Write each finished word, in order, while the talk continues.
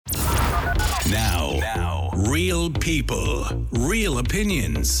Now, real people, real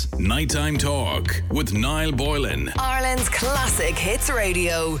opinions. Nighttime talk with Niall Boylan. Ireland's classic hits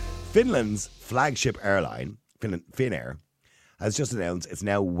radio. Finland's flagship airline, Finnair, has just announced it's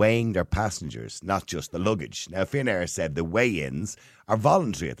now weighing their passengers, not just the luggage. Now, Finnair said the weigh-ins are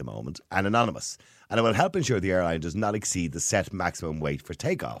voluntary at the moment and anonymous, and it will help ensure the airline does not exceed the set maximum weight for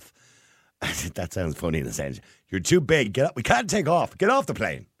takeoff. That sounds funny in a sense. You're too big. Get up. We can't take off. Get off the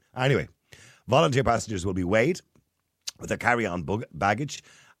plane. Anyway, volunteer passengers will be weighed with their carry-on baggage,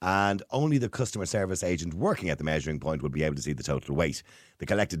 and only the customer service agent working at the measuring point will be able to see the total weight. The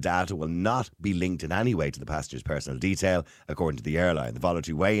collected data will not be linked in any way to the passenger's personal detail, according to the airline. The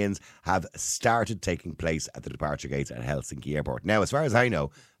voluntary weigh-ins have started taking place at the departure gates at Helsinki Airport. Now, as far as I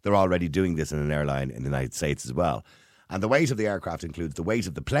know, they're already doing this in an airline in the United States as well. And the weight of the aircraft includes the weight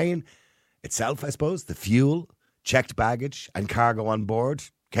of the plane itself, I suppose, the fuel, checked baggage and cargo on board,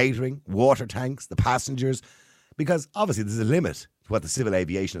 catering, water tanks, the passengers, because obviously there's a limit to what the Civil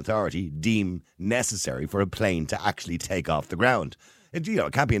Aviation Authority deem necessary for a plane to actually take off the ground. It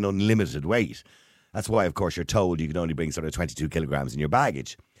can't be an unlimited weight. That's why, of course, you're told you can only bring sort of 22 kilograms in your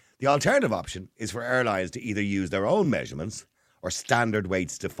baggage. The alternative option is for airlines to either use their own measurements or standard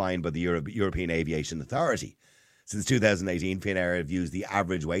weights defined by the European Aviation Authority. Since 2018, Finnair have used the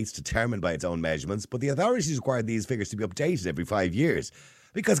average weights determined by its own measurements, but the authorities require these figures to be updated every 5 years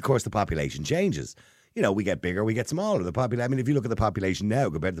because, of course, the population changes. We get bigger, we get smaller. If you look at the population now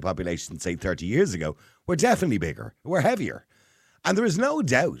compared to the population, say, 30 years ago, we're definitely bigger, we're heavier. And there is no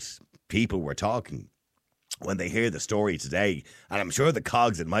doubt people were talking when they hear the story today, and I'm sure the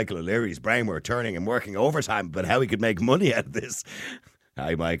cogs in Michael O'Leary's brain were turning and working overtime about how he could make money out of this.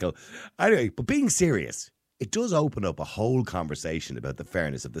 Hi, Michael. Anyway, but being serious, it does open up a whole conversation about the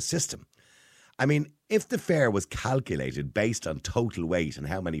fairness of the system. I mean, if the fare was calculated based on total weight and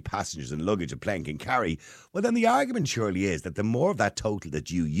how many passengers and luggage a plane can carry, well, then the argument surely is that the more of that total that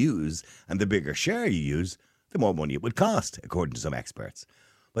you use and the bigger share you use, the more money it would cost, according to some experts.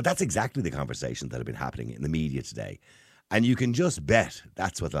 But that's exactly the conversation that have been happening in the media today. And you can just bet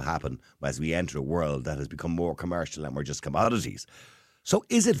that's what will happen as we enter a world that has become more commercial and we're just commodities. So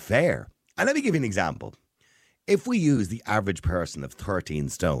is it fair? And let me give you an example. If we use the average person of 13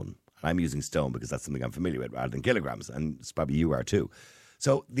 stone, and I'm using stone because that's something I'm familiar with rather than kilograms, and it's probably you are too.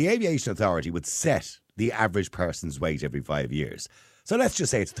 So the Aviation Authority would set the average person's weight every 5 years. So let's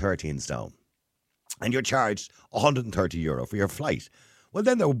just say it's 13 stone. And you're charged €130 for your flight. Well,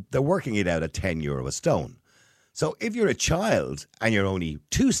 then they're working it out at €10 a stone. So if you're a child and you're only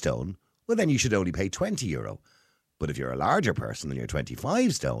 2 stone, well, then you should only pay €20. But if you're a larger person and you're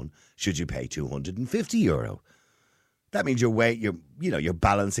 25 stone, should you pay €250? That means you're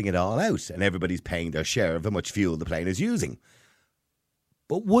balancing it all out and everybody's paying their share of how much fuel the plane is using.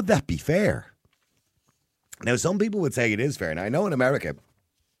 But would that be fair? Now, some people would say it is fair. And I know in America,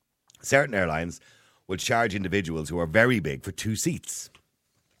 certain airlines would charge individuals who are very big for 2 seats.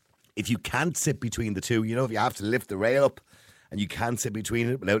 If you can't sit between the two, if you have to lift the rail up and you can't sit between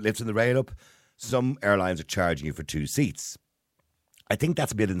it without lifting the rail up, some airlines are charging you for 2 seats. I think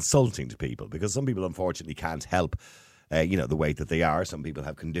that's a bit insulting to people because some people unfortunately can't help the weight that they are. Some people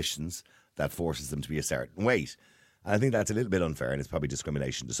have conditions that forces them to be a certain weight. And I think that's a little bit unfair and it's probably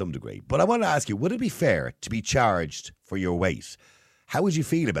discrimination to some degree. But I want to ask you, would it be fair to be charged for your weight? How would you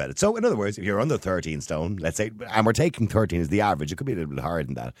feel about it? So in other words, if you're under 13 stone, let's say, and we're taking 13 as the average, it could be a little bit higher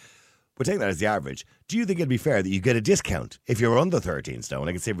than that. We're taking that as the average. Do you think it'd be fair that you get a discount if you're under 13 stone?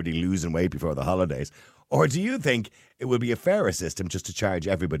 I can see everybody losing weight before the holidays. Or do you think it would be a fairer system just to charge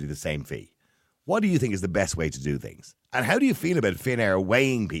everybody the same fee? What do you think is the best way to do things? And how do you feel about Finnair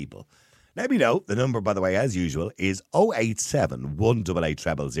weighing people? Let me know. The number, by the way, as usual, is 087 188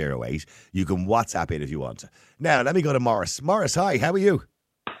 0008. You can WhatsApp it if you want to. Now, let me go to Morris. Morris, hi, how are you?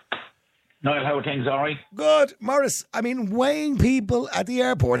 Niall, how are things, all right? Good. Morris, weighing people at the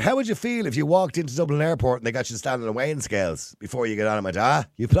airport, how would you feel if you walked into Dublin Airport and they got you standing on weighing scales before you get on them?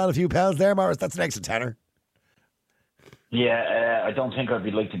 You put on a few pounds there, Morris, that's an extra tenner. Yeah, I don't think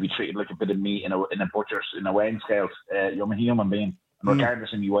I'd like to be treated like a bit of meat in a butcher's, in a weighing scales. I'm a human being, and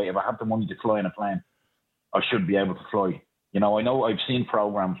regardless of my weight, if I have the money to fly in a plane, I should be able to fly. I know I've seen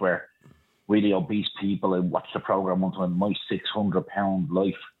programs where really obese people, I watched the program one time, My 600-Pound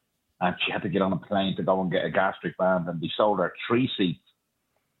Life, and she had to get on a plane to go and get a gastric band, and they sold her 3 seats.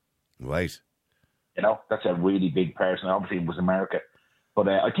 Right. That's a really big person. Obviously, it was America. But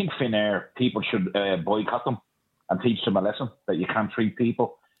I think Finnair, people should boycott them and teach them a lesson that you can't treat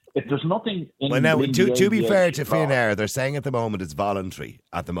people. If there's nothing in... Well, now, to be fair to Finnair, they're saying at the moment it's voluntary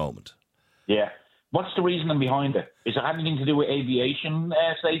at the moment. Yeah. What's the reasoning behind it? Is it anything to do with aviation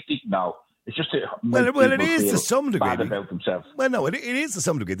safety? No. It's just to well, make it people is feel to some degree. bad about themselves. Well, no, it is to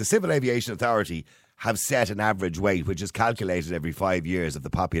some degree. The Civil Aviation Authority have set an average weight, which is calculated every 5 years of the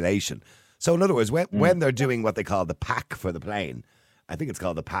population. So, in other words, when they're doing what they call the pack for the plane, I think it's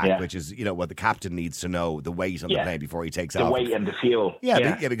called the pack, which is, what the captain needs to know, the weight on the plane before he takes off. The weight and the fuel.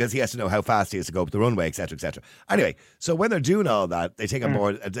 Yeah, because he has to know how fast he has to go up the runway, etc., etc. Anyway, so when they're doing all that, they take on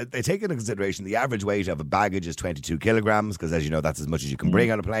board, they take into consideration the average weight of a baggage is 22 kilograms, because as you know, that's as much as you can bring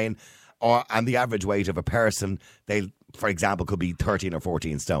on a plane. And the average weight of a person, they, for example, could be 13 or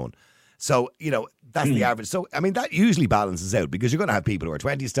 14 stone. So, that's the average. So, I mean, that usually balances out because you're going to have people who are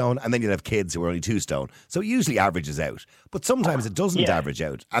 20 stone and then you'll have kids who are only 2 stone. So it usually averages out. But sometimes it doesn't average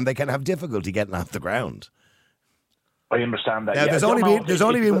out and they can have difficulty getting off the ground. I understand that. Now, there's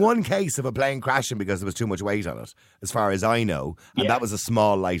only been one case of a plane crashing because there was too much weight on it, as far as I know. And that was a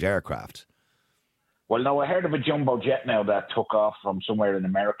small, light aircraft. Well, no, I heard of a jumbo jet now that took off from somewhere in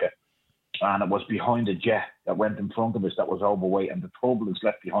America. And it was behind a jet that went in front of us that was overweight, and the turbulence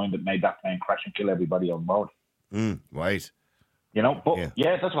left behind that made that plane crash and kill everybody on board. Right. But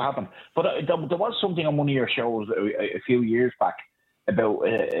that's what happened. But there was something on one of your shows a few years back about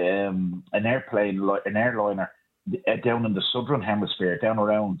an airliner down in the southern hemisphere, down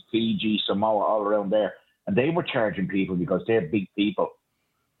around Fiji, Samoa, all around there, and they were charging people because they're big people.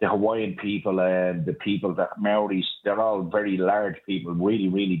 The Hawaiian people and the people, the Maoris, they're all very large people, really,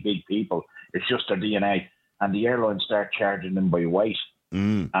 really big people. It's just their DNA. And the airlines start charging them by weight.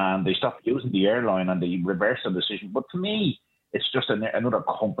 And they stopped using the airline and they reversed the decision. But to me, it's just another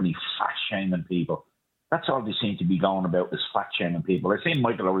company fat-shaming people. That's all they seem to be going about, is fat-shaming people. I seen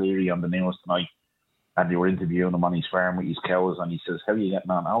Michael O'Leary on the news tonight, and they were interviewing him on his farm with his cows, and he says, how are you getting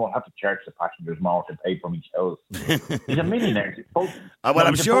on? Oh, I'll have to charge the passengers more to pay for my cows. He's a millionaire.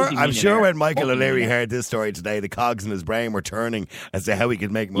 I'm sure when Michael O'Leary heard this story today, the cogs in his brain were turning as to how he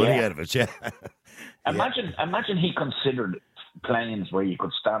could make money out of it. Imagine he considered planes where you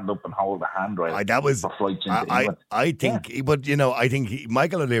could stand up and hold a handrail for flights into England. I think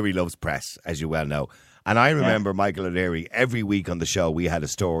Michael O'Leary loves press, as you well know. And I remember Michael O'Leary, every week on the show, we had a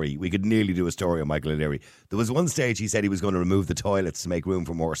story. We could nearly do a story on Michael O'Leary. There was one stage he said he was going to remove the toilets to make room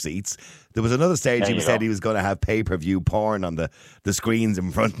for more seats. There was another stage he said he was going to have pay-per-view porn on the screens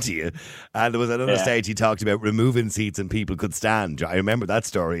in front of you. And there was another stage he talked about removing seats and people could stand. I remember that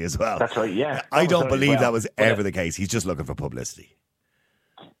story as well. That's right, yeah. I don't believe that was ever the case. He's just looking for publicity.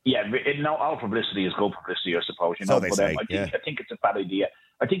 Yeah, all publicity is good publicity, I suppose. So they say, I think it's a bad idea.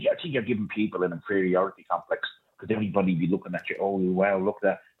 I think you're giving people an inferiority complex because everybody be looking at you. Oh, wow, look at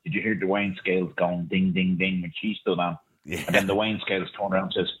that. Did you hear the weighing scales going ding, ding, ding when she stood on? Yeah. And then the weighing scales turn around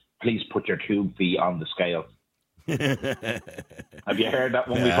and says, please put your 2 feet on the scale. Have you heard that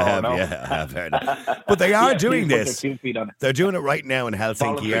one before? I have heard it. But they are doing this. They're doing it right now in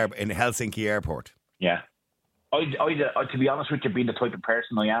Helsinki Airport. Yeah. I, to be honest with you, being the type of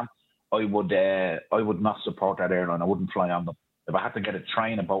person I am, I would not support that airline. I wouldn't fly on them. If I had to get a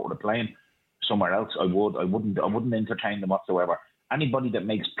train, a boat, or a plane somewhere else, I would. I wouldn't entertain them whatsoever. Anybody that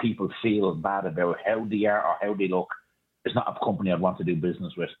makes people feel bad about how they are or how they look is not a company I'd want to do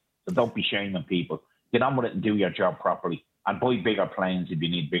business with. So don't be shaming people. Get on with it and do your job properly. And buy bigger planes if you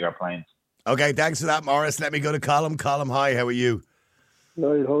need bigger planes. Okay, thanks for that, Morris. Let me go to Colm. Colm, hi, how are you?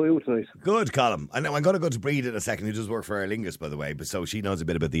 No, how are you tonight? Good, Colm. I know I'm going to go to Breed in a second, who does work for Aer Lingus, by the way, but so she knows a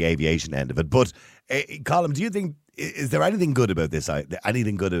bit about the aviation end of it. But, Colm, do you think, is there anything good about this?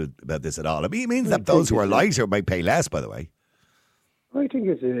 Anything good about this at all? I mean, it means that those who are lighter might pay less, by the way. I think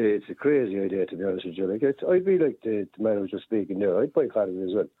it's a crazy idea, to be honest with you. Like, I'd be like the man who was just speaking there. I'd boycott it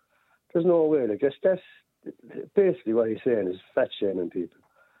as well. There's no way. Like, that's basically what he's saying is fat shaming people.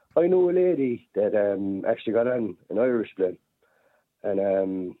 I know a lady that actually got on an Irish plane.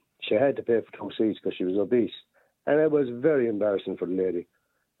 And she had to pay for 2 seats because she was obese. And it was very embarrassing for the lady.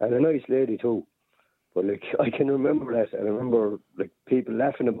 And a nice lady too. But like, I can remember that. And I remember like people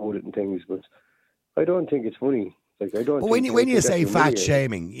laughing about it and things. But I don't think it's funny. Like, I don't. But when you say fat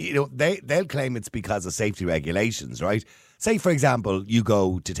shaming, they'll claim it's because of safety regulations, right? Say, for example, you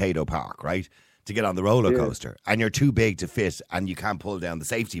go to Tato Park, right, to get on the roller coaster, and you're too big to fit and you can't pull down the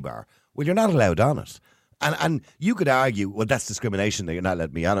safety bar. Well, you're not allowed on it. And you could argue, well, that's discrimination that you're not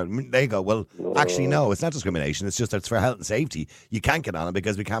letting me on it. They go, well, actually, no, it's not discrimination. It's just that it's for health and safety. You can't get on it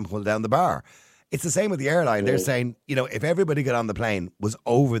because we can't pull down the bar. It's the same with the airline. They're saying, if everybody got on the plane was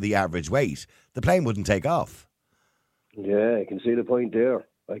over the average weight, the plane wouldn't take off. Yeah, I can see the point there.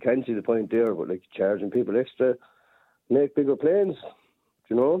 But like charging people extra, make bigger planes,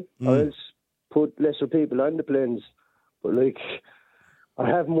 or else put lesser people on the planes. But like, I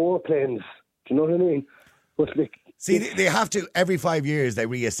have more planes. Do you know what I mean? But like, See, they have to, every 5 years, they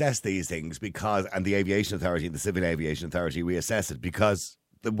reassess these things and the Aviation Authority, the Civil Aviation Authority reassess it because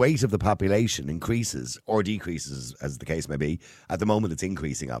the weight of the population increases or decreases, as the case may be. At the moment, it's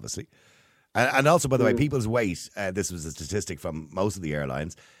increasing, obviously. And also, by the way, people's weight, this was a statistic from most of the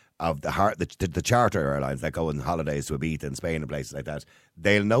airlines, of the charter airlines that go on holidays to Ibiza and Spain and places like that,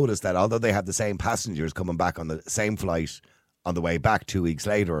 they'll notice that although they have the same passengers coming back on the same flight on the way back 2 weeks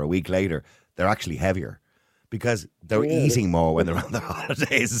later or a week later, they're actually heavier because they're eating more when they're on their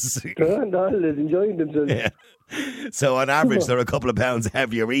holidays. They're on holidays, enjoying themselves. Yeah. So on average, they're a couple of pounds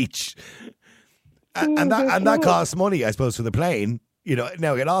heavier each. And that costs money, I suppose, for the plane. You know,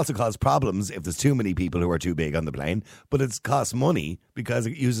 now it also causes problems if there's too many people who are too big on the plane, but it costs money because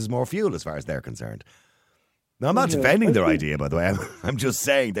it uses more fuel as far as they're concerned. Now, I'm not defending their idea, by the way. I'm just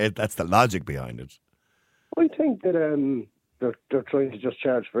saying that's the logic behind it. I think that they're trying to just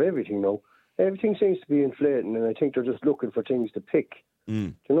charge for everything now. Everything seems to be inflating, and I think they're just looking for things to pick.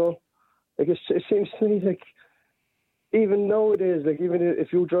 You know? Like, it seems to me like, even nowadays, like, even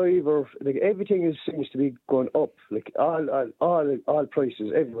if you drive or, like, everything seems to be going up. Like, all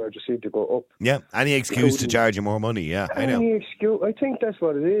prices everywhere just seem to go up. Yeah, any excuse to charge you more money, yeah, I know. Any excuse, I think that's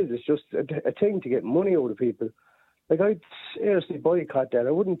what it is. It's just a thing to get money out of people. Like, I'd seriously boycott that.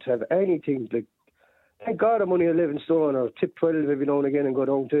 I wouldn't have anything, like, thank God I'm only 11 stone or tip 12 every now and again and go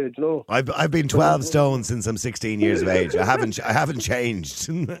down to it, you know. I've been 12 stone since I'm 16 years of age. I haven't changed.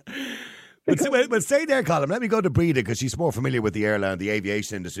 But stay there, Colin. Let me go to Breda because she's more familiar with the airline, the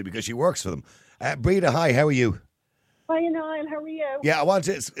aviation industry, because she works for them. Breda, hi, how are you? Hi, Niall, how are you? Yeah, I want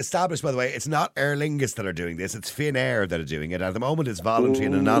to establish, by the way, it's not Aer Lingus that are doing this. It's Finnair that are doing it. At the moment, it's voluntary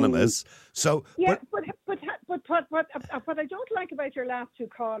and anonymous. So, yeah, but what I don't like about your last two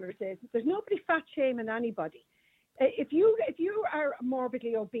callers is there's nobody fat shaming anybody. If you are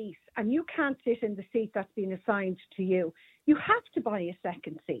morbidly obese and you can't sit in the seat that's been assigned to you, you have to buy a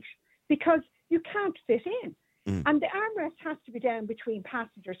second seat, because you can't fit in. And the armrest has to be down between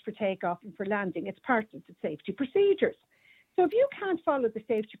passengers for takeoff and for landing. It's part of the safety procedures. So if you can't follow the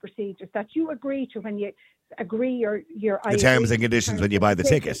safety procedures that you agree to when you agree your the terms and conditions when you buy the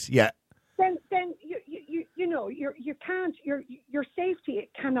ticket, yeah, then you know you can't, your safety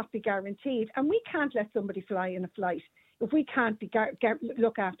cannot be guaranteed, and we can't let somebody fly in a flight if we can't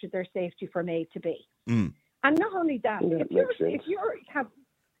look after their safety from A to B. And not only that, if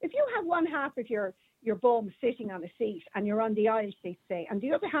you have one half of your bum sitting on a seat and you're on the aisle seat, say, and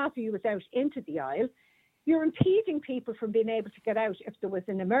the other half of you is out into the aisle, you're impeding people from being able to get out if there was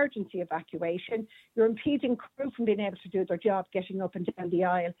an emergency evacuation. You're impeding crew from being able to do their job, getting up and down the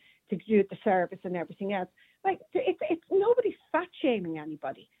aisle to do the service and everything else. Like, it's nobody's fat shaming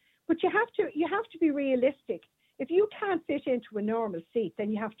anybody, but you have to be realistic. If you can't fit into a normal seat,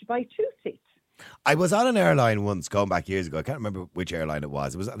 then you have to buy two seats. I was on an airline once, going back years ago. I can't remember which airline it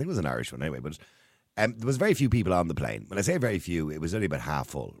was. I think it was an Irish one anyway, but there was very few people on the plane. When I say very few, it was only about half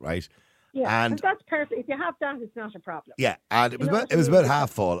full, right? Yeah, and that's perfect. If you have that, it's not a problem. Yeah, and it was about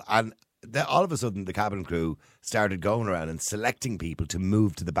half full, and all of a sudden the cabin crew started going around and selecting people to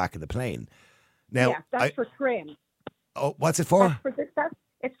move to the back of the plane. Now, yeah, that's for trim. Oh, what's it for?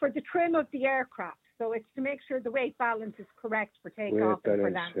 It's for the trim of the aircraft. So it's to make sure the weight balance is correct for takeoff and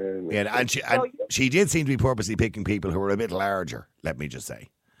for landing. Yeah, and she did seem to be purposely picking people who were a bit larger, let me just say.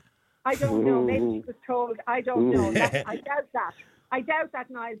 I don't know. Maybe she was told. I don't know. I doubt that. I doubt that,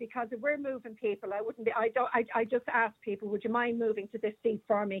 Niall, because if we're moving people, I wouldn't be. I just ask people, would you mind moving to this seat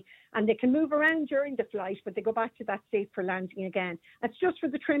for me? And they can move around during the flight, but they go back to that seat for landing again. It's just for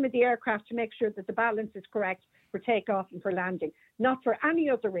the trim of the aircraft to make sure that the balance is correct for takeoff and for landing, not for any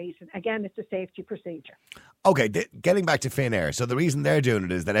other reason. Again, it's a safety procedure. Okay, getting back to Finnair. So the reason they're doing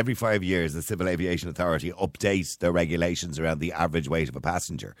it is that every 5 years, the Civil Aviation Authority updates their regulations around the average weight of a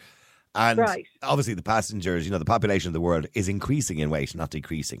passenger. And obviously the passengers, the population of the world is increasing in weight, not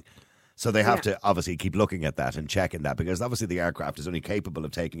decreasing. So they have to obviously keep looking at that and checking that, because obviously the aircraft is only capable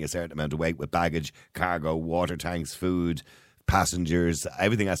of taking a certain amount of weight with baggage, cargo, water tanks, food, passengers.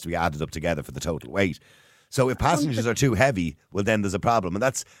 Everything has to be added up together for the total weight. So if passengers are too heavy, well, then there's a problem. And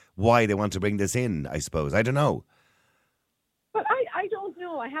that's why they want to bring this in, I suppose. I don't know. Well, I don't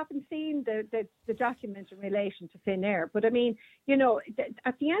know. I haven't seen the document in relation to Finnair. But I mean,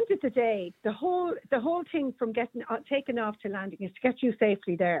 at the end of the day, the whole thing from getting taken off to landing is to get you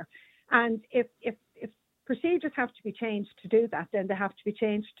safely there. And if procedures have to be changed to do that, then they have to be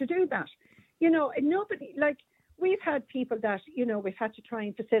changed to do that. Nobody, like, we've had people that, we've had to try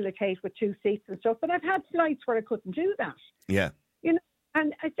and facilitate with two seats and stuff, but I've had flights where I couldn't do that. Yeah.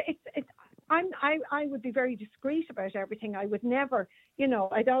 And I would be very discreet about everything. I would never,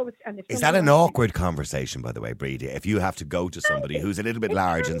 I'd always. And if Is that an awkward conversation, by the way, Breda? If you have to go to somebody who's a little bit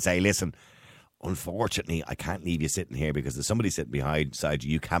large and say, listen, unfortunately, I can't leave you sitting here because there's somebody sitting beside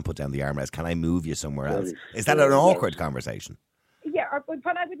you. You can't put down the armrest. Can I move you somewhere else? Is that an awkward conversation? Yeah,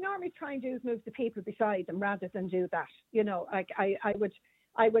 what I would normally try and do is move the people beside them rather than do that.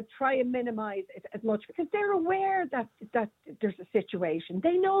 I would try and minimise it as much because they're aware that there's a situation.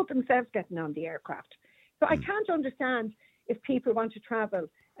 They know themselves getting on the aircraft. So I can't understand if people want to travel,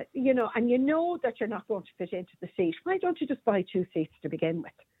 and you know that you're not going to fit into the seat. Why don't you just buy 2 seats to begin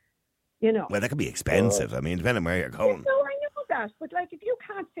with? Well, that could be expensive. I mean, depending on where you're going. No, I know that. But if you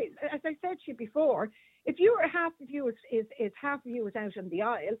can't sit, as I said to you before, if half of you is out on the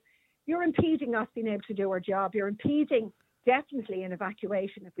aisle, you're impeding us being able to do our job. You're impeding definitely an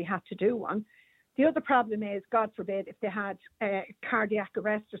evacuation if we had to do one. The other problem is, God forbid, if they had cardiac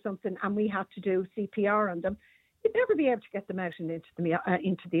arrest or something and we had to do CPR on them, you'd never be able to get them out and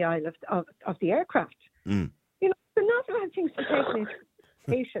into the aisle of the aircraft. There are not a lot of things to take into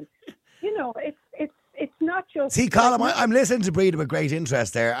consideration. It's not just. See, Colin, I'm listening to Breda with great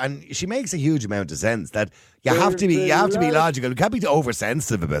interest there, and she makes a huge amount of sense that you have to be logical. You can't be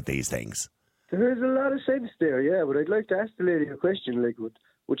oversensitive about these things. There is a lot of sense there, yeah. But I'd like to ask the lady a question. Like,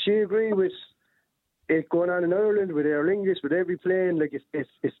 would she agree with it going on in Ireland with Aer Lingus, with every plane? Like, if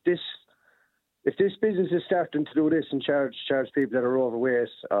this business is starting to do this and charge people that are overweight,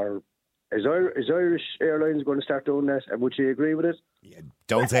 or is Irish Airlines going to start doing that? And would she agree with it? Yeah,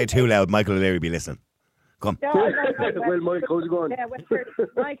 don't say it too loud. Michael O'Leary be listening. Come. No. Well, Mike, how's it going? Yeah,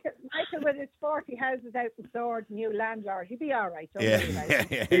 Michael with his 40 houses out in Swords, new landlord, he'd be all right.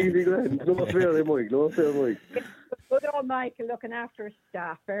 He'd be grand. No fear, Mike. Good old Michael looking after his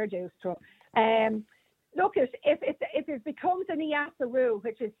staff. Fair dues to him. Look, if it becomes an EASA rule,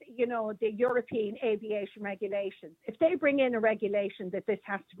 which is, the European aviation regulations, if they bring in a regulation that this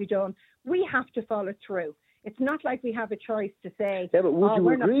has to be done, we have to follow through. It's not like we have a choice to say. Yeah, but would you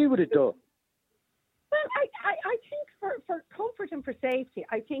agree with it, though? Well, I think for comfort and for safety,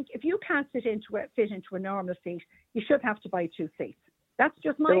 I think if you can't fit into a normal seat, you should have to buy 2 seats. That's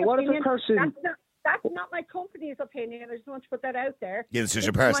just my opinion. What if a person... That's not my company's opinion. I just want to put that out there. Yeah, it's just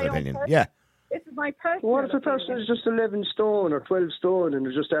your personal opinion. Yeah. This is my personal What if a person is just 11 stone or 12 stone and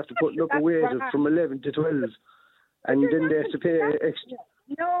they just have to put up a weight from 11 to 12 and then they have to pay extra?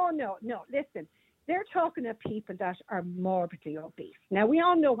 No. Listen, they're talking of people that are morbidly obese. Now, we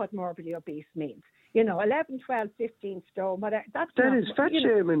all know what morbidly obese means. 11, 12, 15 stone, whatever. That is fat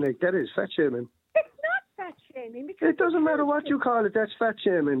shaming, that is fat shaming. It's not fat shaming. Because it doesn't matter what you call it, that's fat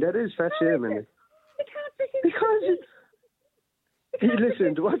shaming. That is fat shaming.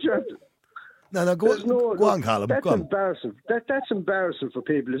 Listen, to what you have to... No, go on, Colin. That's embarrassing. That's embarrassing for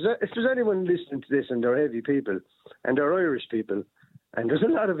people. If there's anyone listening to this and they're heavy people and they're Irish people, and there's a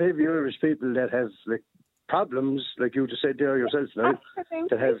lot of heavy Irish people that have problems, like you just said there yourself now,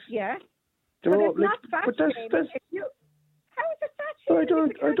 that have... Yeah. But it's not fat shaming. How is it fat shaming?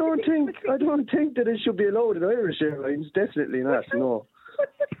 I don't think that it should be allowed in Irish Airlines. Definitely not. No. But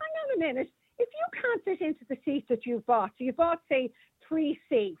hang on a minute. If you can't fit into the seat that you've bought, so you bought, say,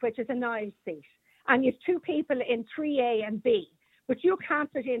 3C, which is an aisle seat, and you've 2 people in 3A and B, but you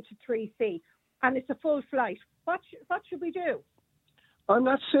can't fit into 3C, and it's a full flight, what should we do? I'm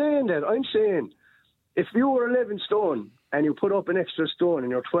not saying that. I'm saying if you were 11 stone and you put up an extra stone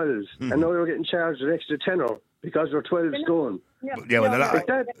and you're 12, and now you're getting charged an extra tenner because you're 12 stone. To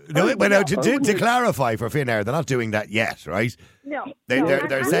clarify for Finnair, they're not doing that yet, right? No.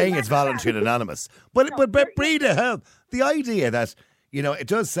 They're saying it's voluntary and anonymous. But Breda, the idea that, it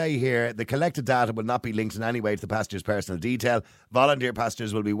does say here, the collected data will not be linked in any way to the passenger's personal detail. Volunteer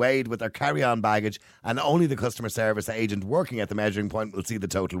passengers will be weighed with their carry-on baggage, and only the customer service agent working at the measuring point will see the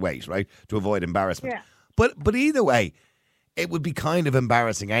total weight, right, to avoid embarrassment. Yeah. But either way, it would be kind of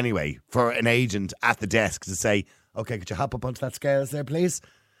embarrassing anyway for an agent at the desk to say, okay, could you hop up onto that scales there, please?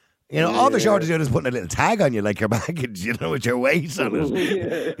 All the short of doing is putting a little tag on you, like your baggage, with your weight on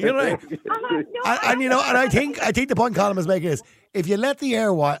it. And I think the point Colin is making is, if you let the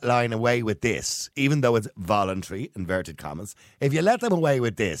airline away with this, even though it's voluntary, inverted commas, if you let them away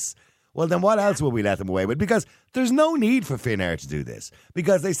with this, well, then what else will we let them away with? Because there's no need for Finnair to do this.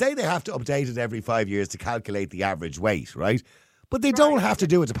 Because they say they have to update it every 5 years to calculate the average weight, right? But they don't have to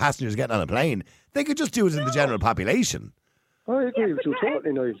do it to passengers getting on a plane. They could just do it in the general population. I agree with you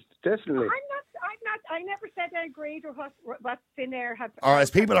totally, no, definitely. I never said I agreed with what Finnair had. Or as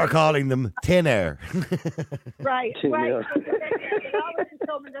people are calling them, Tin Air. Right. There's always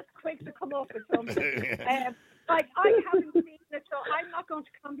someone that's quick to come up with something. I haven't seen it, so I'm not going to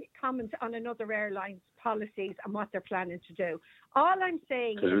comment on another airline's policies and what they're planning to do. All I'm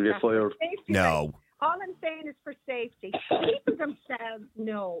saying is Because we'll get fired. No. All I'm saying is for safety. People themselves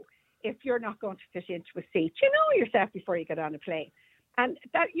know if you're not going to fit into a seat. You know yourself before you get on a plane. And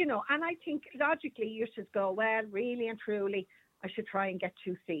that, and I think logically you should go, well, really and truly, I should try and get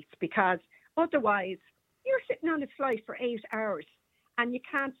 2 seats, because otherwise you're sitting on a flight for 8 hours and you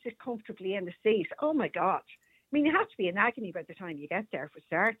can't sit comfortably in the seat. Oh my God. I mean, you have to be in agony by the time you get there, for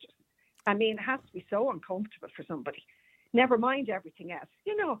starters. I mean, it has to be so uncomfortable for somebody. Never mind everything else.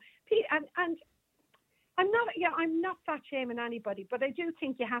 And I'm not fat shaming anybody, but I do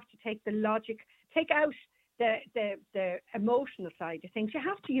think you have to take out the emotional side of things. You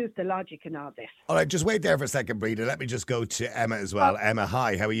have to use the logic in all this. All right, just wait there for a second, Breda. Let me just go to Emma as well. Emma,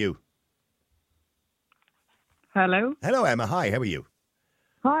 hi, how are you? Hello. Hello, Emma. Hi, how are you?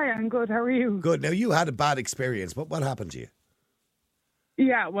 Hi, I'm good. How are you? Good. Now, you had a bad experience. What happened to you?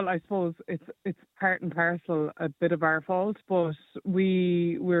 Yeah, well, I suppose it's part and parcel a bit of our fault, but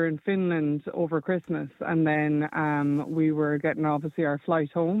we were in Finland over Christmas, and then we were getting obviously our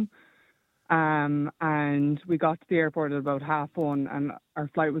flight home, and we got to the airport at about 1:30, and our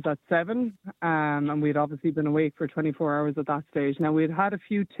flight was at 7, and we'd obviously been awake for 24 hours at that stage. Now, we'd had a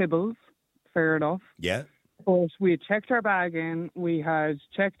few tibbles, fair enough. Yeah. But we had checked our bag in, we had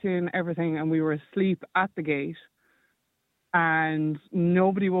checked in everything, and we were asleep at the gate. And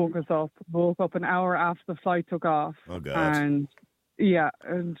nobody woke us up. Woke up an hour after the flight took off. Oh, God. And, yeah,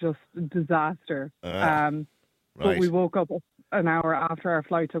 just disaster. Right. But we woke up an hour after our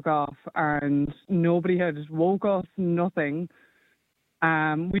flight took off, and nobody had woke us, nothing.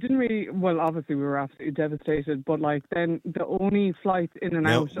 We didn't really, well, obviously we were absolutely devastated, but then the only flights in and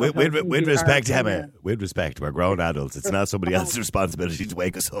out. With respect, Emma, with respect, we're grown adults. It's not somebody else's responsibility to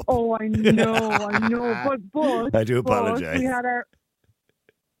wake us up. Oh, I know, but I do apologise. We had our.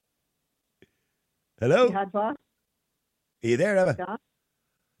 Hello? You had what? Are you there, Emma? Yeah.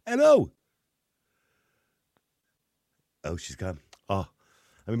 Hello? Oh, she's gone. Oh,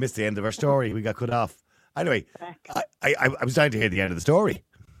 and we missed the end of our story. We got cut off. Anyway, I was dying to hear the end of the story.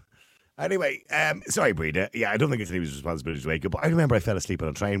 Anyway, sorry, Breda. Yeah, I don't think it's anybody's responsibility to wake up. But I remember I fell asleep on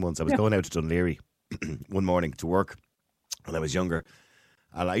a train once. I was going out to Dunleary one morning to work when I was younger.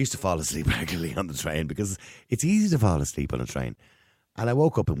 And I used to fall asleep regularly on the train because it's easy to fall asleep on a train. And I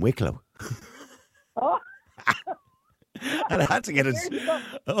woke up in Wicklow. Oh. And I had to get it.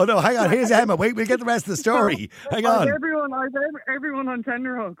 Oh, no, hang on. Here's Emma. Wait, we'll get the rest of the story. Hang on. Everyone on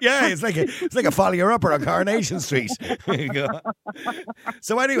tenterhooks. Yeah, it's like a follow upper on Coronation Street. There you go.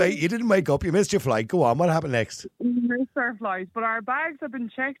 So anyway, you didn't wake up. You missed your flight. Go on. What happened next? We missed our flight, but our bags have been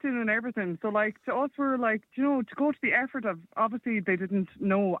checked in and everything. So, to us, we're to go to the effort of, obviously, they didn't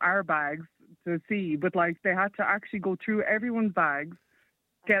know our bags to see, but, they had to actually go through everyone's bags,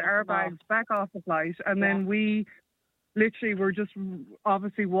 get our bags back off the flight, and then we literally were just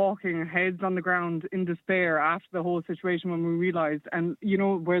obviously walking heads on the ground in despair after the whole situation when we realised, and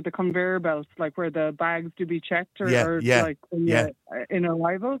where the conveyor belts, where the bags do be checked in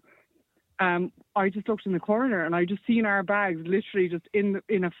arrival. I just looked in the corner and I just seen our bags literally just in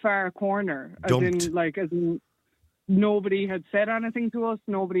a far corner, as in nobody had said anything to us,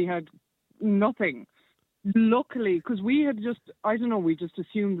 nobody had nothing. Luckily, because we had we just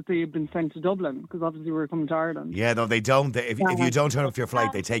assumed that they had been sent to Dublin, because obviously we were coming to Ireland. Yeah, no, they don't. If you don't turn up for your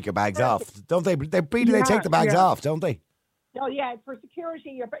flight, they take your bags off. Don't they? They take the bags off, don't they? No, yeah, for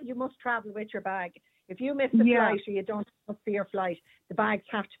security, you must travel with your bag. If you miss the flight or you don't turn up for your flight, the bags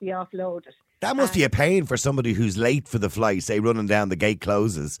have to be offloaded. That must be a pain for somebody who's late for the flight, say running down, the gate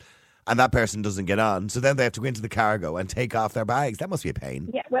closes, and that person doesn't get on. So then they have to go into the cargo and take off their bags. That must be a pain.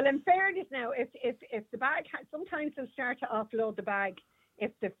 Yeah, well, in fairness now, if the bag, sometimes they'll start to offload the bag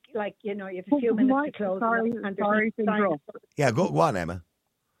if you have a few minutes to close. Sorry to interrupt. Yeah, go on, Emma.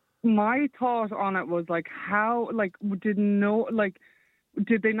 My thought on it was how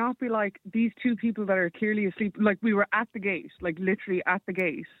did they not be these two people that are clearly asleep? We were at the gate, literally at the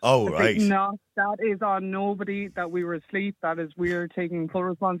gate. Oh, right. That is on nobody that we were asleep. That is, we're taking full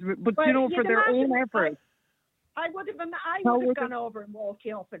responsibility. But, for their own effort. I would have gone over and woke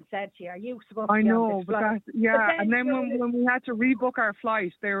you up and said to you, are you supposed to be on this flight? And then when we had to rebook our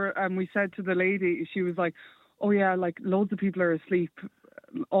flight, we said to the lady, she was like, oh yeah, loads of people are asleep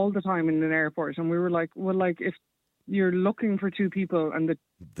all the time in an airport. And we were like, well, if you're looking for two people and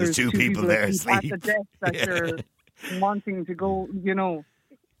there's two people there asleep at the desk that you're wanting to go,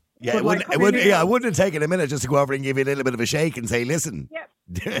 Yeah, it wouldn't have taken a minute just to go over and give you a little bit of a shake and say, listen. Yeah.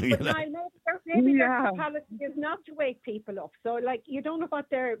 But maybe maybe their policy is not to wake people up. So, like, you don't know what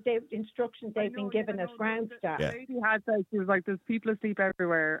their instructions they've been given as ground staff. The lady had said, she was like, there's people asleep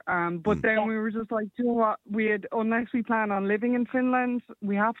everywhere. But then we were just like, do you know what? Unless we plan on living in Finland,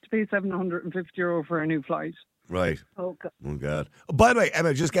 we have to pay €750 for a new flight. Right. Oh, God. Oh, God. Oh, by the way,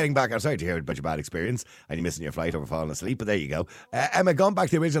 Emma, just getting back, I'm sorry to hear about your bad experience and you missing your flight over falling asleep, but there you go. Emma, going back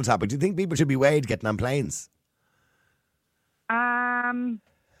to the original topic, do you think people should be weighed getting on planes?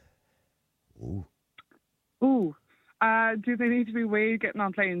 Do they need to be weighed getting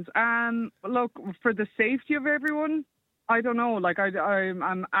on planes? Look, for the safety of everyone, I don't know. Like,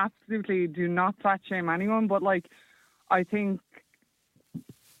 I'm absolutely do not fat shame anyone, but like, I think,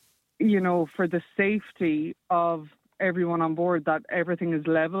 you know, for the safety of everyone on board, that everything is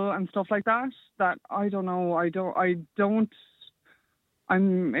level and stuff like that. That I don't know.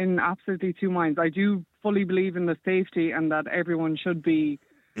 I'm in absolutely two minds. I do fully believe in the safety and that everyone should be,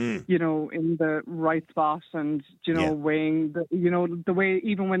 you know, in the right spot and, you know, weighing, the way,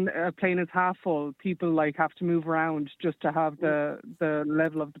 even when a plane is half full, people like have to move around just to have the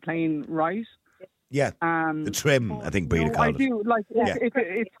level of the plane right. Yeah, the trim, I think Breda called it. I do, like,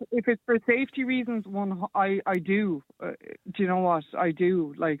 if it's for safety reasons, I do. Do you know what? I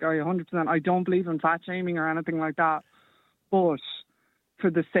do. Like, I 100%, I don't believe in fat shaming or anything like that. But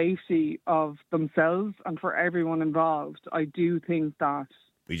for the safety of themselves and for everyone involved, I do think that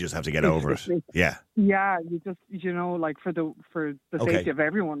we just have to get over it. Yeah. Yeah, you just, you know, like for the safety of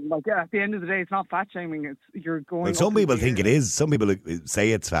everyone. Like, at the end of the day, it's not fat shaming. It's you're going. Well, some people think it is. Some people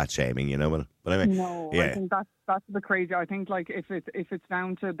say it's fat shaming. You know, but I mean, no, I think that's the crazy. I think like if it's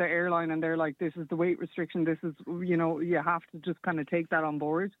down to the airline and they're like, this is the weight restriction. This is, you know, you have to just kind of take that on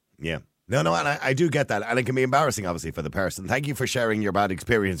board. Yeah. No, and I do get that. And it can be embarrassing, obviously, for the person. Thank you for sharing your bad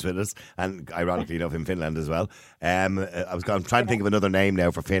experience with us. And ironically enough, in Finland as well. I'm trying to think of another name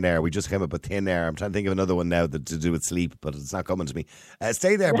now for Finnair. We just came up with Thin Air. I'm trying to think of another one now to do with sleep, but it's not coming to me.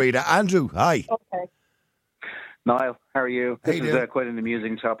 Stay there, Breda. Andrew, hi. Okay. Niall, how are you? How this you is quite an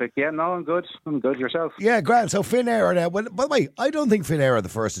amusing topic. Yeah, no, I'm good. I'm good. Yourself? Yeah, grand. So Finnair are now. Well, by the way, I don't think Finnair are the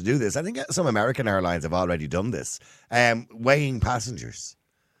first to do this. I think some American airlines have already done this, weighing passengers.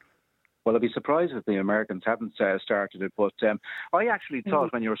 Well, I'd be surprised if the Americans haven't started it. But I actually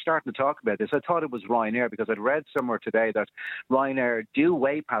thought when you were starting to talk about this, I thought it was Ryanair because I'd read somewhere today that Ryanair do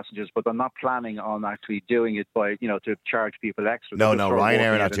weigh passengers, but they're not planning on actually doing it by, you know, to charge people extra. No,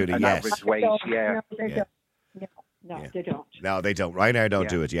 Ryanair are not doing it yet. Average weight, No, they don't. No, they don't. Ryanair don't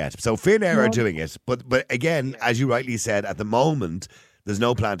do it yet. So Finnair are doing it. But again, as you rightly said, at the moment, there's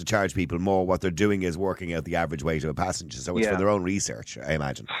no plan to charge people more. What they're doing is working out the average weight of a passenger. So it's for their own research, I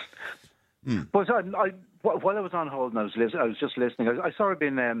imagine. But while I was on hold and I was just listening, I sort of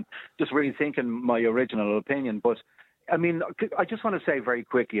been just really thinking my original opinion. But I mean, I just want to say very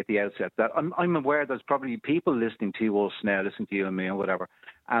quickly at the outset that I'm aware there's probably people listening to us now, listening to you and me and whatever.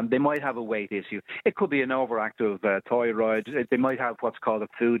 They might have a weight issue. It could be an overactive thyroid. They might have what's called a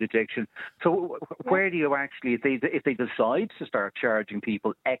food addiction. So where do you actually, if they decide to start charging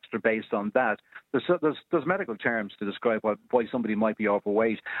people extra based on that, there's medical terms to describe why somebody might be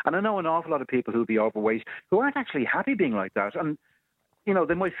overweight. And I know an awful lot of people who'll be overweight who aren't actually happy being like that. And, you know,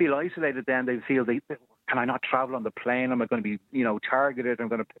 they might feel isolated then. They feel can I not travel on the plane? Am I going to be, you know, targeted?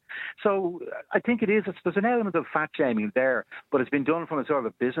 So I think there's an element of fat shaming there, but it's been done from a sort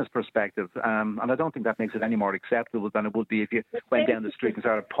of a business perspective. And I don't think that makes it any more acceptable than it would be if you went down the street and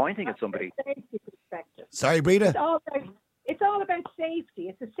started pointing at somebody. Sorry, Breda? It's all about safety.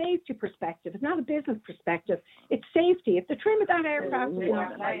 It's a safety perspective. It's not a business perspective. It's safety. If the trim of that aircraft is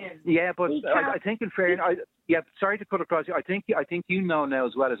not right. Yeah, but I think in fairness, sorry to cut across you. I think you know now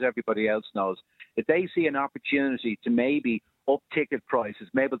as well as everybody else knows, if they see an opportunity to maybe up ticket prices,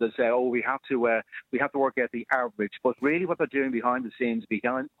 maybe they'll say, we have to work out the average. But really what they're doing behind the scenes,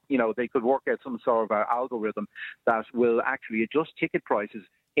 you know, they could work out some sort of algorithm that will actually adjust ticket prices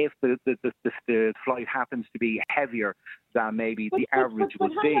if the flight happens to be heavier than maybe the average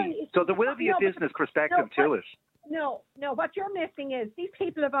would be. So there will be a business perspective to it. No, what you're missing is these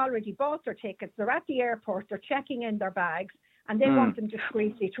people have already bought their tickets. They're at the airport. They're checking in their bags. And they want them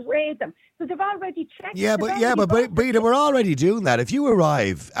discreetly to raid them. So they've already checked. But Breda, we're already doing that. If you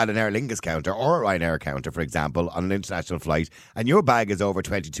arrive at an Aer Lingus counter or a Ryanair counter, for example, on an international flight, and your bag is over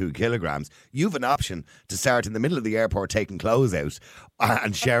 22 kilograms, you've an option to start in the middle of the airport taking clothes out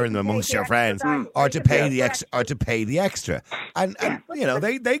and sharing them amongst your friends, or to pay the extra. And you know,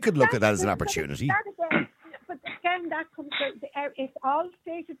 they could look at that as an opportunity. But again, that comes. It's all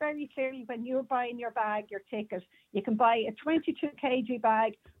stated very clearly when you're buying your bag, your ticket. You can buy a 22 kg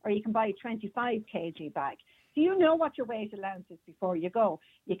bag or you can buy a 25 kg bag. Do you know what your weight allowance is before you go?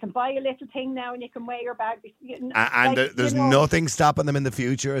 You can buy a little thing now and you can weigh your bag. There's nothing stopping them in the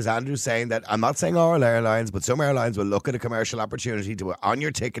future, as Andrew's saying, that I'm not saying all airlines, but some airlines will look at a commercial opportunity to, on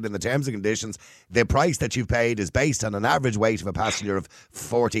your ticket in the terms and conditions, the price that you've paid is based on an average weight of a passenger of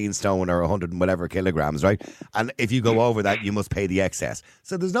 14 stone or 100 and whatever kilograms, right? And if you go over that, you must pay the excess.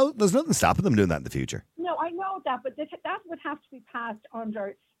 So there's nothing stopping them doing that in the future. No, I know that, but that would have to be passed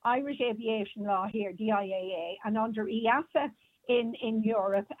under Irish aviation law here, the IAA, and under EASA in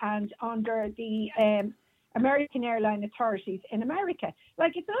Europe, and under the American airline authorities in America.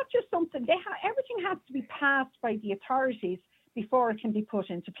 Like, it's not just something, everything has to be passed by the authorities before it can be put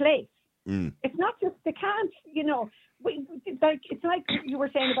into place. It's not just, they can't, it's like you were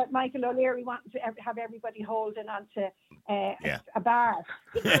saying about Michael O'Leary wanting to have everybody holding onto a bar.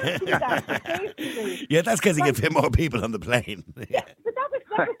 He can't do that. Yeah, that's because he can fit more people on the plane. Yeah, but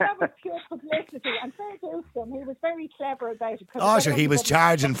that was pure publicity. And fair to him, he was very clever about it. Oh, sure, he was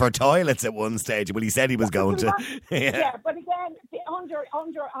charging for toilets at one stage. Well, he said he was going to. Yeah, but again,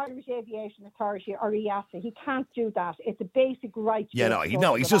 under Irish Aviation Authority or EASA, he can't do that. It's a basic right.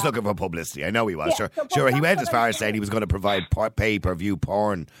 He's just looking for publicity. I know he was. Sure, he went as far as saying he was going to provide pay-per-view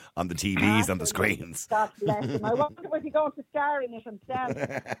porn on the TVs, on the screens. God bless him. I wonder was he going to star in it himself.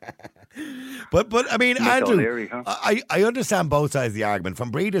 But I mean, Andrew, I understand both sides of the argument.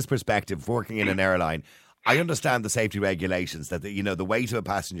 From breeder's perspective, working in an airline, I understand the safety regulations that the weight of a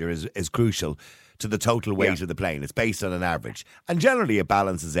passenger is crucial to the total weight of the plane. It's based on an average. And generally it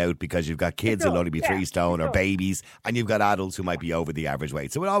balances out because you've got kids who'll only be 3 stone or babies, and you've got adults who might be over the average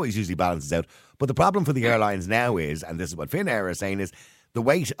weight. So it always usually balances out. But the problem for the airlines now is, and this is what Finnair is saying, is the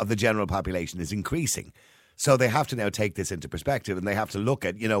weight of the general population is increasing. So they have to now take this into perspective, and they have to look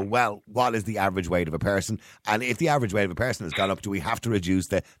at, what is the average weight of a person? And if the average weight of a person has gone up, do we have to reduce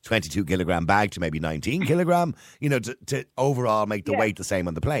the 22 kilogram bag to maybe 19 kilogram, to overall make the weight the same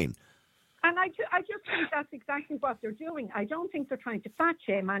on the plane? And I just think that's exactly what they're doing. I don't think they're trying to fat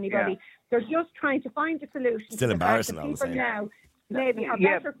shame anybody. Yeah. They're just trying to find a solution. Still embarrassing, all the same. People now maybe are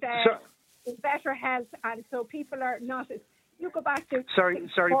better fed, better health, and so people are not. You go back to 40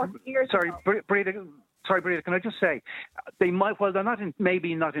 years ago. Breda, can I just say, they might, well, they're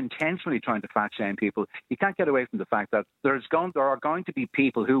maybe not intentionally trying to fat shame people. You can't get away from the fact that there are going to be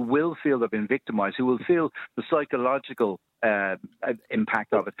people who will feel they've been victimised, who will feel the psychological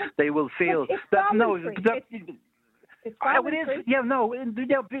impact of it. They will feel that it's well,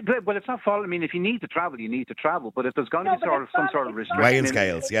 it's not following. I mean, if you need to travel, you need to travel. But if there's going to be some sort of restriction, weighing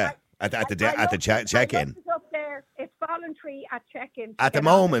scales, at the check-in. It's voluntary at check-in. At the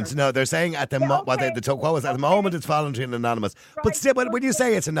moment, no, they're saying at the moment it's voluntary and anonymous. Right. But still, when you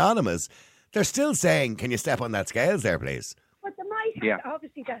say it's anonymous, they're still saying, "Can you step on that scales there, please?" But they might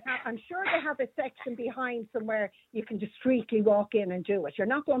obviously. I'm sure they have a section behind somewhere you can discreetly walk in and do it. You're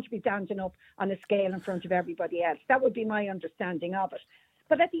not going to be standing up on a scale in front of everybody else. That would be my understanding of it.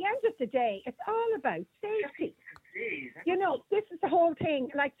 But at the end of the day, it's all about safety. This is the whole thing.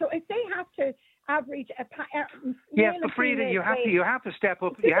 Like, so if they have to average but Frida, you have to step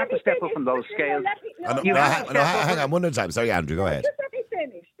up. You have to step up on those scales. Hang on, one at a time. Sorry, Andrew, go ahead. Just let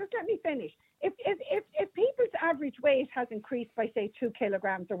me finish. If people's average weight has increased by, say, 2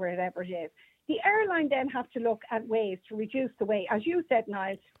 kilograms or whatever it is, the airline then have to look at ways to reduce the weight. As you said,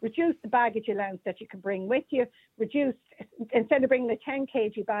 Niall, reduce the baggage allowance that you can bring with you. Reduce, instead of bringing a 10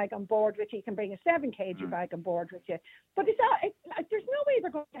 kg bag on board with you, you can bring a 7 kg bag on board with you. But there's no way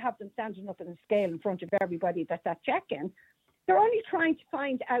they're going to have them standing up on a scale in front of everybody that's at check-in. They're only trying to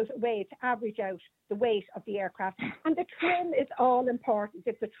find out a way to average out the weight of the aircraft. And the trim is all important.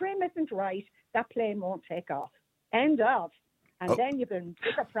 If the trim isn't right, that plane won't take off. End of. And then you've been a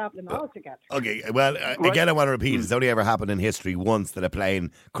bigger problem altogether. Okay, well, again, I want to repeat, it's only ever happened in history once that a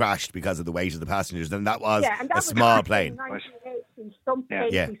plane crashed because of the weight of the passengers, and that was a small plane. Some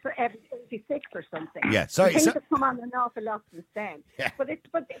cases for 86 or something. Yeah, sorry. Things have come on an awful lot since then. Yeah. But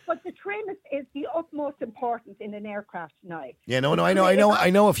the trim is the utmost importance in an aircraft now. Yeah, I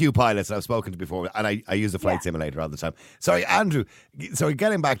know a few pilots that I've spoken to before, and I use the flight simulator all the time. Sorry, Andrew. Sorry,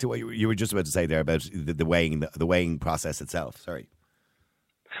 getting back to what you were just about to say there about the weighing process itself. Sorry.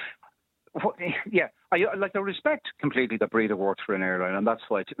 Yeah, I respect completely that Breda works for an airline, and that's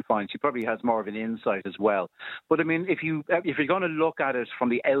fine. She probably has more of an insight as well. But I mean, if you're going to look at it from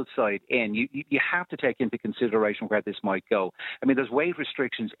the outside in, you have to take into consideration where this might go. I mean, there's weight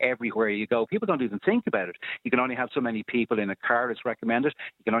restrictions everywhere you go. People don't even think about it. You can only have so many people in a car. It's recommended.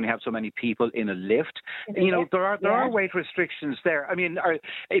 You can only have so many people in a lift. There are weight restrictions there. I mean,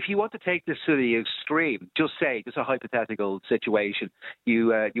 if you want to take this to the extreme, just a hypothetical situation.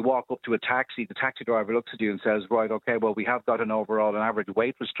 You walk up to a taxi. The taxi driver driver looks at you and says, right, okay, well, we have got an average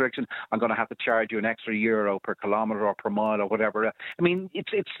weight restriction. I'm going to have to charge you an extra €1 per kilometre or per mile or whatever. I mean,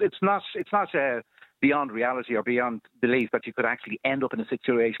 it's not beyond reality or beyond belief that you could actually end up in a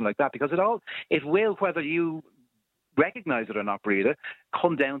situation like that, because it will, whether you recognise it or not, Breda,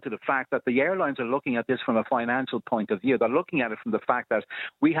 come down to the fact that the airlines are looking at this from a financial point of view. They're looking at it from the fact that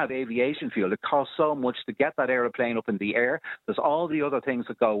we have aviation fuel. It costs so much to get that aeroplane up in the air. There's all the other things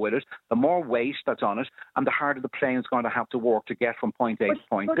that go with it. The more weight that's on it, and the harder the plane's going to have to work to get from point A to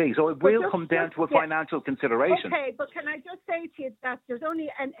point B. So it will come down to a financial consideration. Okay, but can I just say to you that there's only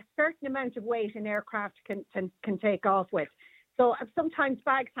a certain amount of weight an aircraft can take off with. So sometimes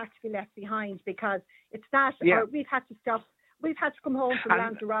bags have to be left behind because it's that, or we've had to stop. We've had to come home from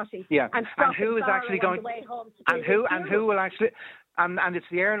Lanzarote and stop. And who is actually going? The way home and who will actually? And it's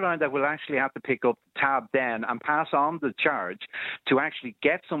the airline that will actually have to pick up the tab then and pass on the charge to actually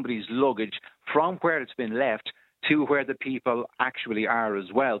get somebody's luggage from where it's been left to where the people actually are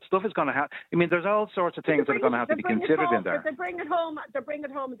as well. Stuff is going to have. I mean, there's all sorts of things that are going to have to be considered in there. They bring it home. They bring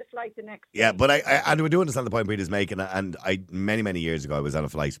it home in the flight the next day. Yeah, but I do understand the point Peter's making. And many years ago, I was on a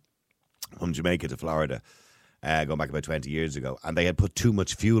flight from Jamaica to Florida, going back about 20 years ago, and they had put too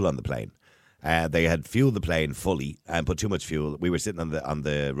much fuel on the plane. They had fueled the plane fully and put too much fuel. We were sitting on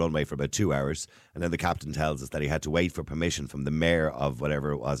the runway for about 2 hours, and then the captain tells us that he had to wait for permission from the mayor of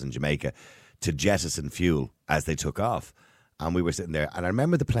whatever it was in Jamaica to jettison fuel as they took off. And we were sitting there, and I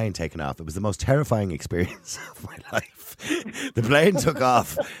remember the plane taking off. It was the most terrifying experience of my life. The plane took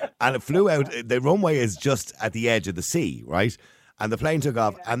off, and it flew out. The runway is just at the edge of the sea, right? And the plane took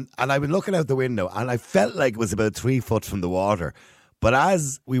off, and I was looking out the window, and I felt like it was about 3 foot from the water. But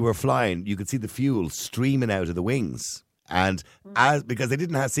as we were flying, you could see the fuel streaming out of the wings. And because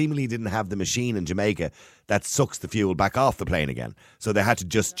they seemingly didn't have the machine in Jamaica that sucks the fuel back off the plane again, so they had to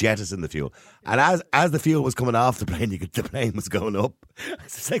just jettison the fuel. And as the fuel was coming off the plane, the plane was going up.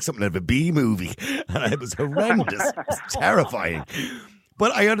 It's like something out of a B movie, and it was horrendous. It was terrifying.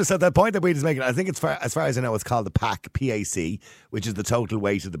 But I understand that point that Peter's making. I think as far as I know, it's called the PAC, which is the total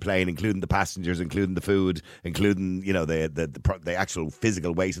weight of the plane, including the passengers, including the food, including the actual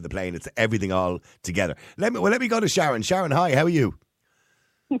physical weight of the plane. It's everything all together. Let me go to Sharon. Sharon, hi. How are you?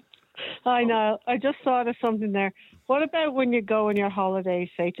 Hi, Niall. I just thought of something there. What about when you go on your holiday,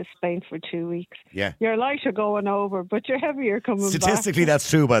 say, to Spain for 2 weeks? Yeah. You're lighter going over, but you're heavier coming back. Statistically, that's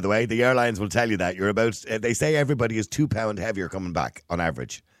true, by the way. The airlines will tell you that. You're about, they say everybody is 2 pounds heavier coming back on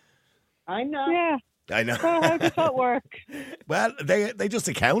average. I know. Yeah. I know. So how does that work? Well, they just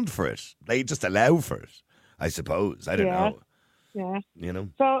account for it. They just allow for it, I suppose. I don't know. Yeah. You know?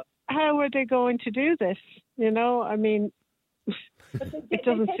 So how are they going to do this? You know, I mean... It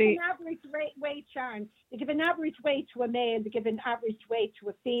doesn't seem. An average weight, Sharon. They give an average weight to a male. They give an average weight to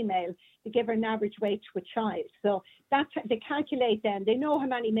a female. They give an average weight to a child. So they calculate then. They know how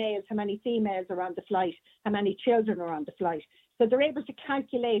many males, how many females are on the flight, how many children are on the flight. So they're able to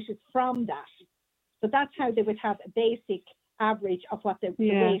calculate it from that. So that's how they would have a basic average of what the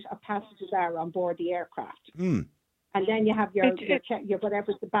weight of passengers are on board the aircraft. Mm. And then you have your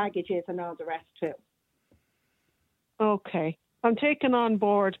whatever the baggage is and all the rest too. Okay. I'm taking on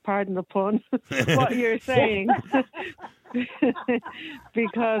board, pardon the pun, what you're saying.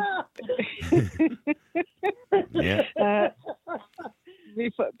 Because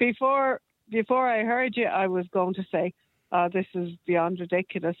before I heard you, I was going to say, this is beyond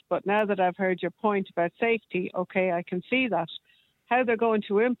ridiculous. But now that I've heard your point about safety, okay, I can see that. How they're going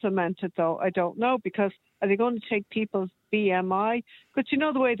to implement it, though, I don't know, because are they going to take people's BMI? Because you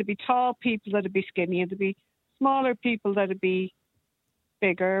know the way there'd be tall people, that'd be skinny, and there'd be smaller people that'd be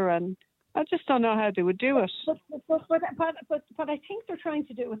bigger, and I just don't know how they would do it. But I think they're trying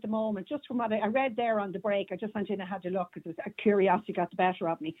to do at the moment, just from what I read there on the break. I just went in and had a look because curiosity got the better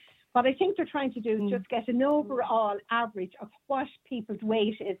of me. What I think they're trying to do is just get an overall average of what people's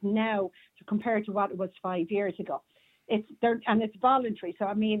weight is now compared to what it was 5 years ago. It's voluntary. So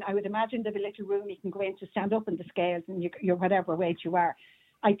I mean, I would imagine there's a little room you can go in to stand up in the scales and you're whatever weight you are.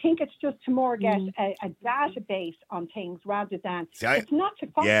 I think it's just to more get a database on things rather than it's not to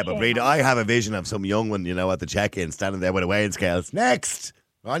function. Yeah, but Breda, I have a vision of some young one, at the check-in, standing there with a weighing scales. Next,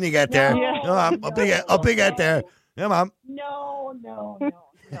 on you get there. Up you get there. Come on. No.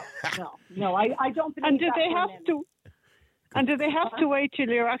 I don't believe. And do they have to? And do they have to wait till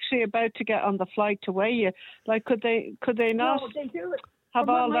you're actually about to get on the flight to weigh you? Like, could they not? No, they do it. have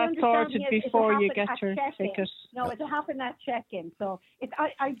all my that sorted understanding before it'll you happen get at your check-in. ticket. No, it'll happen at check-in. So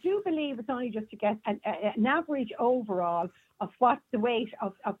I do believe it's only just to get an average overall of what the weight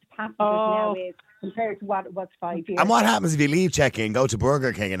of the passengers now is compared to what it was 5 years And what ago. happens if you leave check-in, go to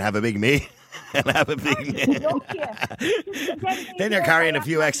Burger King and have a big meal? And have a big meal. Then you're carrying a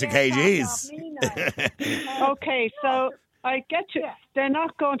few extra kgs. Okay, so I get you. Yeah. They're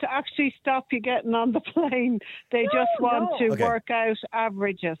not going to actually stop you getting on the plane. They just want to Okay. work out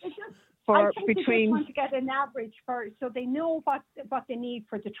averages I for think they just between. want to get an average first, so they know what they need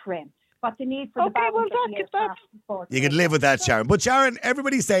for the trim, what they need for the Okay, balance well, of the aircraft before You can live with that, Sharon. But Sharon,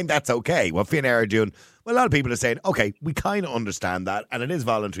 everybody's saying that's okay. What Finnair are doing, well, a lot of people are saying, okay, we kind of understand that, and it is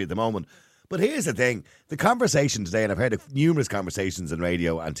voluntary at the moment. But here's the thing. The conversation today, and I've heard numerous conversations on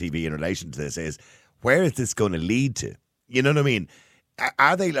radio and TV in relation to this, is where is this going to lead to? You know what I mean?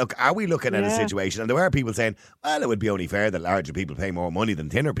 Are we looking at a situation, and there are people saying, well, it would be only fair that larger people pay more money than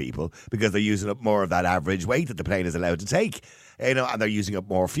thinner people because they're using up more of that average weight that the plane is allowed to take, and they're using up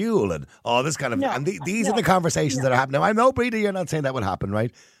more fuel and all this kind of. And these are the conversations that are happening. Now, I know, Breda, you're not saying that would happen,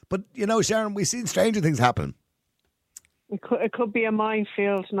 right? But Sharon, we've seen stranger things happen. It could be a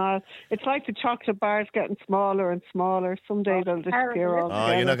minefield now. It's like the chocolate bars getting smaller and smaller. Someday they'll disappear all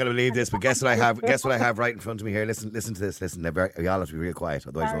Oh, you're not going to believe this, but guess what I have? Guess what I have right in front of me here? Listen to this. Listen, you all have to be real quiet,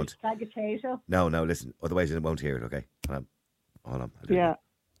 otherwise you won't. Bag of potato. No, listen. Otherwise you won't hear it. Okay, hold on. Yeah.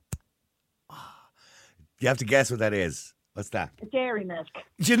 You have to guess what that is. What's that? A dairy milk.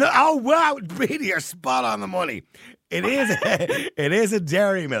 You know? Oh wow, Brady, you're spot on the money. It is a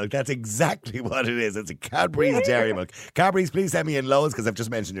dairy milk. That's exactly what it is. It's a Cadbury's dairy milk. Cadbury's, please send me in loads because I've just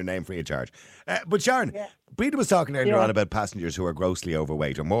mentioned your name free of charge. But Sharon, Breda was talking earlier on about passengers who are grossly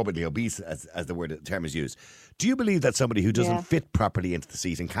overweight or morbidly obese, as the term is used. Do you believe that somebody who doesn't fit properly into the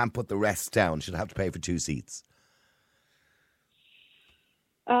seat and can't put the rest down should have to pay for 2 seats?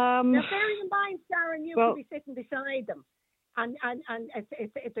 Now, bearing in mind, Sharon, you could be sitting beside them. And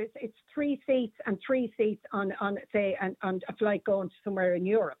it's 3 seats and 3 seats on a flight going to somewhere in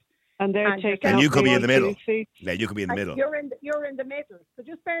Europe. And they're taking. And you could be in the middle. Seats. Yeah, you could be in the middle. You're in the middle. So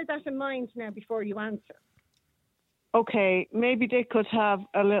just bear that in mind now before you answer. Okay, maybe they could have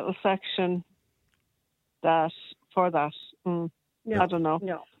a little section for that. No, I don't know.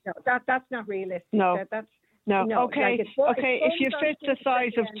 No, that's not realistic. No. No. Okay. Like if you fit the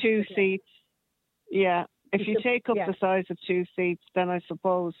size of 2 seats, yeah. If you take up the size of 2 seats, then I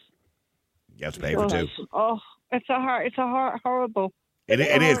suppose you have to pay for 2. Oh, it's horrible. It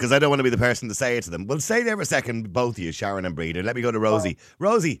is, because I don't want to be the person to say it to them. Well, stay there for a second, both of you, Sharon and Breda. Let me go to Rosie.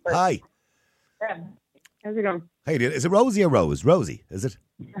 Rosie, hi. How's it going? Hey, is it Rosie or Rose? Rosie, is it?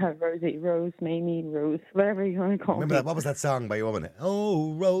 Rosie, Rose, Mamie, Rose, whatever you want to call Remember me. that? What was that song by your woman?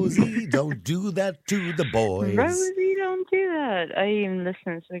 Oh, Rosie, don't do that to the boys. Rosie, don't do that. I even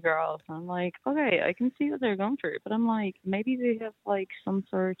listen to the girls. I'm like, okay, I can see what they're going through, but I'm like, maybe they have like some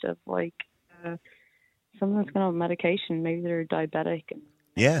sort of like something that's going on with medication. Maybe they're diabetic. And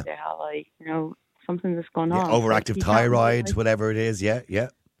they have like, something that's going on. Overactive thyroid, whatever it is. Yeah.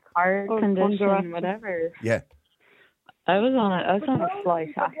 Heart condition, whatever. Yeah. I was on a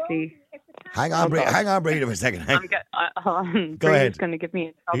flight actually. Hang on, Breda, for a second. Go ahead. Breeda's going to get me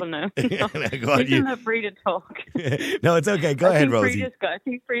in trouble now. Go on, you can let Breda talk. No, it's okay. Go ahead, Rosie. I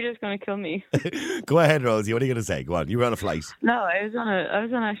think Breeda's going to kill me. Go ahead, Rosie. What are you going to say? Go on. You were on a flight. No, I was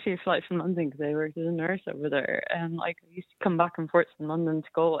on actually a flight from London because I worked as a nurse over there, and like I used to come back and forth from London to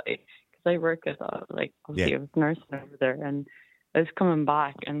Galway because I work as I was nursing over there, and I was coming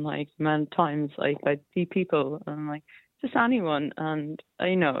back, and like many times like I'd see people, and I'm like, just anyone, and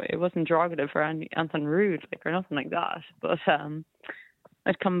it wasn't derogative or anything rude, like or nothing like that. But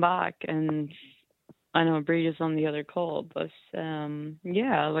I'd come back, and I know Breeda's on the other call, but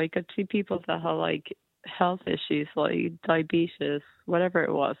like I'd see people that have like health issues, like diabetes, whatever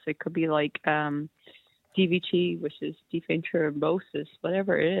it was. It could be like DVT, which is deep vein thrombosis,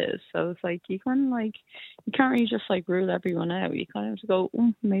 whatever it is. So it's like you can't really just like rule everyone out. You kind of have to go,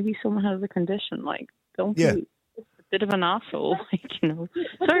 maybe someone has a condition. Like, don't be bit of an asshole,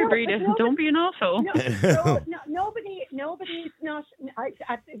 Sorry, Breda, don't be an asshole. Nobody's not.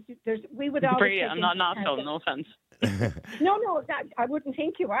 We would always. Breda, I'm not an asshole. No offense. No, that I wouldn't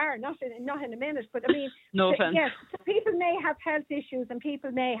think you are. Not in a minute. But I mean, no offense. Yes, people may have health issues, and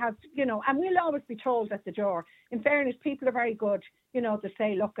people may have, and we'll always be told at the door. In fairness, people are very good, to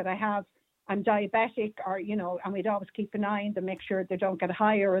say, look, I'm diabetic, or and we'd always keep an eye on them, make sure they don't get a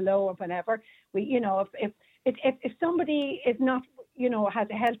high or a low or whatever. We, if somebody is not, has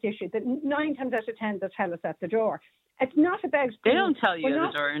a health issue, that 9 times out of 10 they'll tell us at the door. It's not about. They don't tell you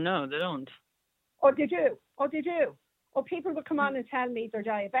at the door. No, they don't. Oh, they do. or people will come on and tell me they're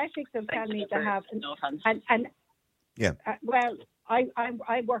diabetics. They'll tell me they have, and yeah. Well,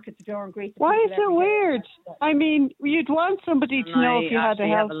 I work at the door and greet. Why is it weird? I mean, you'd want somebody to know if you had a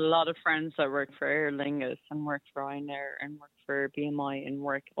health. I have a lot of friends that work for Aer Lingus and work for Ryanair and work for BMI and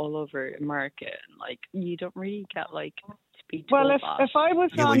work all over America, and like you don't really get like to be told well, if I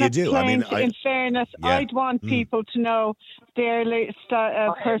was on a plane, in fairness, I'd want people to know,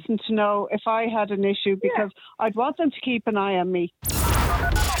 the person to know if I had an issue, because I'd want them to keep an eye on me.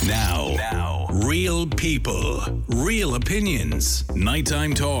 Now, real people, real opinions.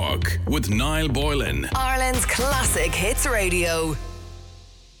 Nighttime Talk with Niall Boylan. Ireland's Classic Hits Radio.